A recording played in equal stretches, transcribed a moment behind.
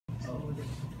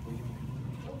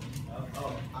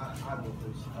I go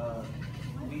first.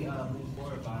 We move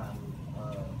forward by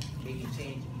making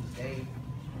change each day,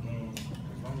 and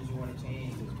as long as you want to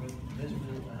change, it's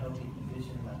miserable, a healthy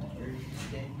condition like on every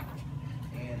day.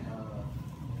 And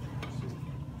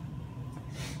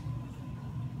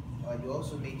you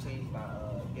also make change by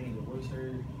getting your voice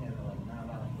heard, having like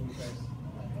nonviolent protests,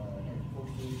 like having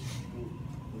posters,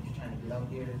 what you're trying to get out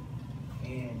there.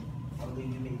 And I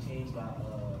believe you make change by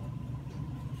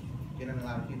getting a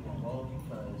lot of people involved,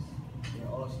 because it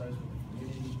all starts with the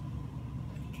community.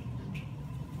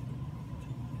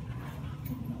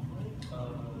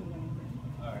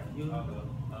 Alright, I'll go.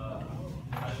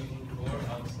 How do we move forward?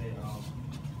 I would say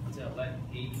to elect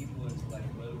 8 people into like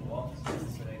political office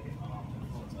so they can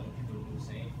influence other people to do the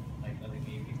same, like other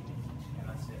gay people. And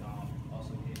I said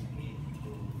also get 8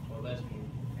 people or lesbian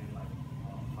and like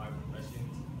higher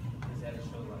professions, because that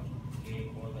show like gay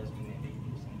or lesbian and they can do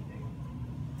the same thing.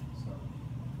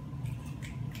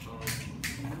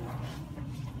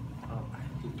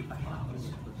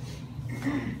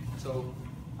 So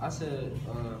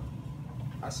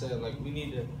I said like we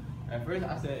need to. At first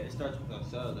I said it starts with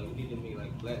ourselves. Like we need to make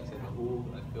like blacks as a whole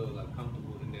like feel like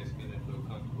comfortable in their skin and feel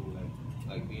comfortable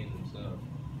like being themselves.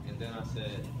 And then I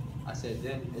said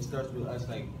then it starts with us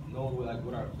like knowing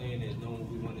what our plan is, knowing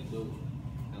what we want to do,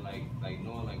 and like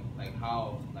knowing like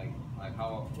how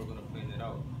we're gonna plan it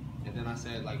out. And then I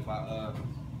said like by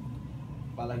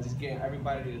like just getting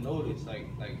everybody to notice like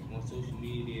on social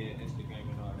media, Instagram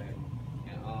and all that.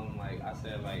 And like I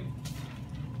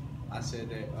said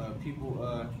that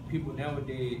people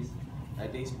nowadays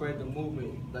like they spread the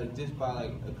movement like just by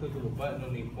like a click of a button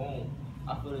on their phone.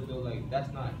 I feel as though like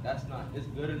that's not it's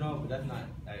good enough, but that's not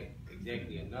like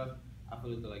exactly enough. I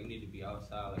feel as though like you need to be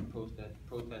outside like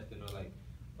protesting or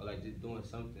like just doing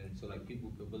something so like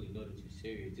people could really know that you're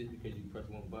serious. Just because you press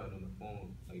one button on the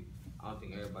phone, like I don't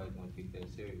think everybody's gonna take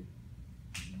that serious.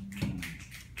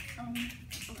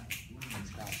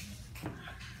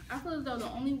 I feel as though the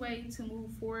only way to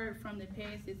move forward from the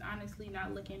past is honestly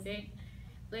not looking back.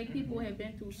 Black people have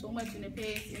been through so much in the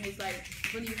past, and it's like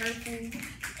really hurtful.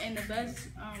 And the best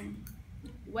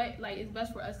it's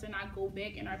best for us to not go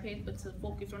back in our past, but to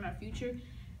focus on our future.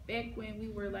 Back when we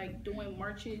were like doing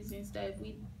marches and stuff,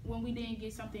 when we didn't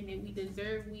get something that we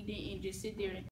deserved, we didn't just sit there and